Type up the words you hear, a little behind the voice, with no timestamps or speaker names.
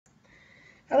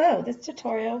Hello, this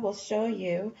tutorial will show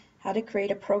you how to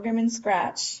create a program in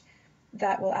Scratch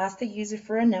that will ask the user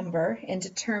for a number and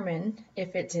determine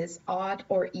if it is odd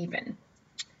or even.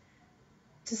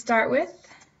 To start with,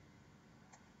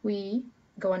 we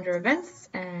go under Events,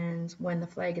 and when the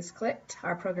flag is clicked,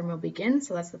 our program will begin.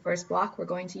 So that's the first block we're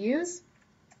going to use.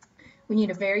 We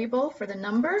need a variable for the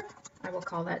number. I will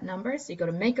call that number. So you go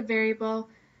to Make a Variable,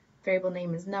 variable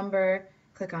name is number,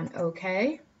 click on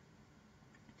OK.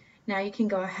 Now you can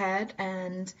go ahead,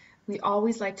 and we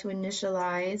always like to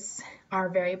initialize our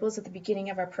variables at the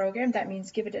beginning of our program. That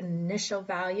means give it an initial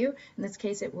value. In this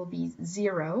case, it will be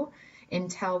 0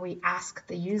 until we ask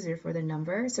the user for the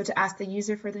number. So to ask the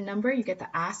user for the number, you get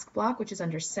the ask block, which is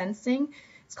under sensing.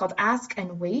 It's called ask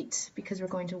and wait because we're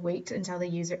going to wait until the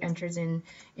user enters in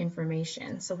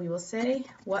information. So we will say,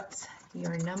 what's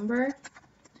your number?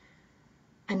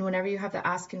 And whenever you have the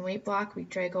ask and wait block, we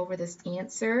drag over this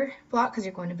answer block because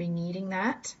you're going to be needing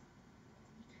that.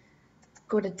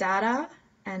 Go to data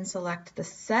and select the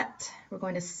set. We're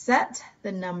going to set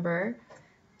the number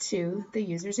to the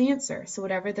user's answer. So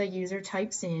whatever the user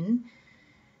types in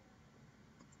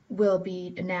will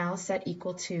be now set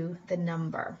equal to the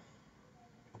number.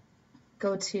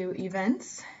 Go to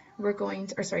events. We're going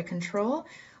to, control.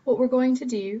 What we're going to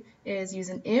do is use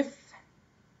an if,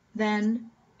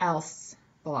 then, else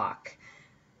block.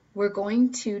 We're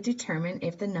going to determine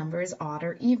if the number is odd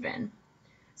or even.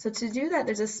 So to do that,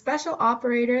 there's a special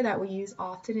operator that we use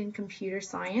often in computer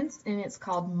science, and it's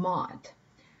called mod.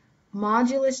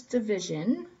 Modulus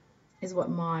division is what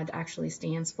mod actually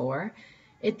stands for.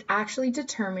 It actually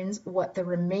determines what the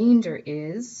remainder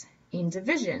is in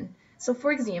division. So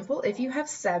for example, if you have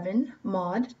 7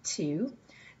 mod 2,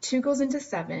 2 goes into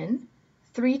 7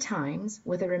 3 times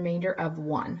with a remainder of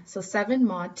 1. So 7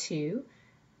 mod 2,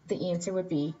 the answer would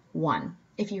be 1.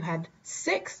 If you had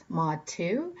 6 mod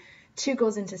 2, 2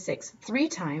 goes into 6 3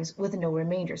 times with no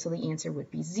remainder, so the answer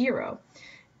would be 0.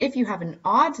 If you have an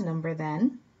odd number,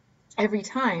 then every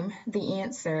time the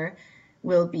answer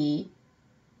will be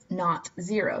not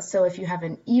 0. So if you have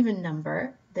an even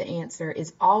number, the answer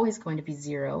is always going to be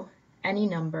 0. Any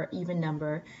number, even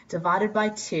number, divided by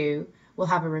 2 will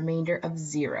have a remainder of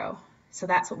 0. So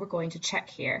that's what we're going to check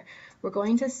here. We're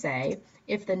going to say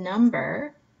if the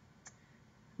number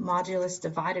modulus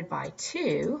divided by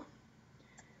 2,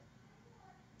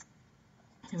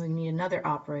 and we need another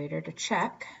operator to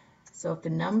check. So if the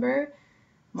number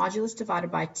modulus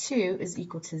divided by 2 is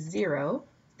equal to 0,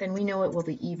 then we know it will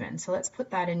be even. So let's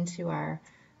put that into our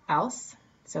else.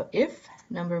 So if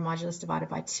number modulus divided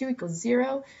by 2 equals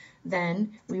 0,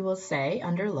 then we will say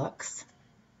under looks,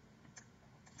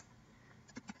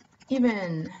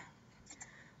 even.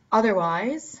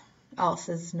 Otherwise, else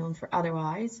is known for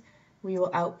otherwise, we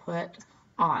will output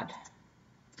odd.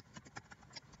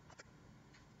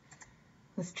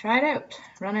 Let's try it out.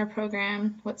 Run our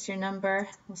program. What's your number?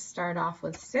 We'll start off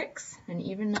with 6, an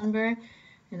even number,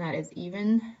 and that is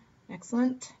even.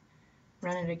 Excellent.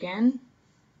 Run it again.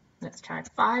 Let's try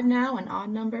 5 now, an odd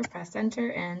number. Press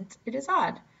enter, and it is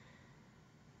odd.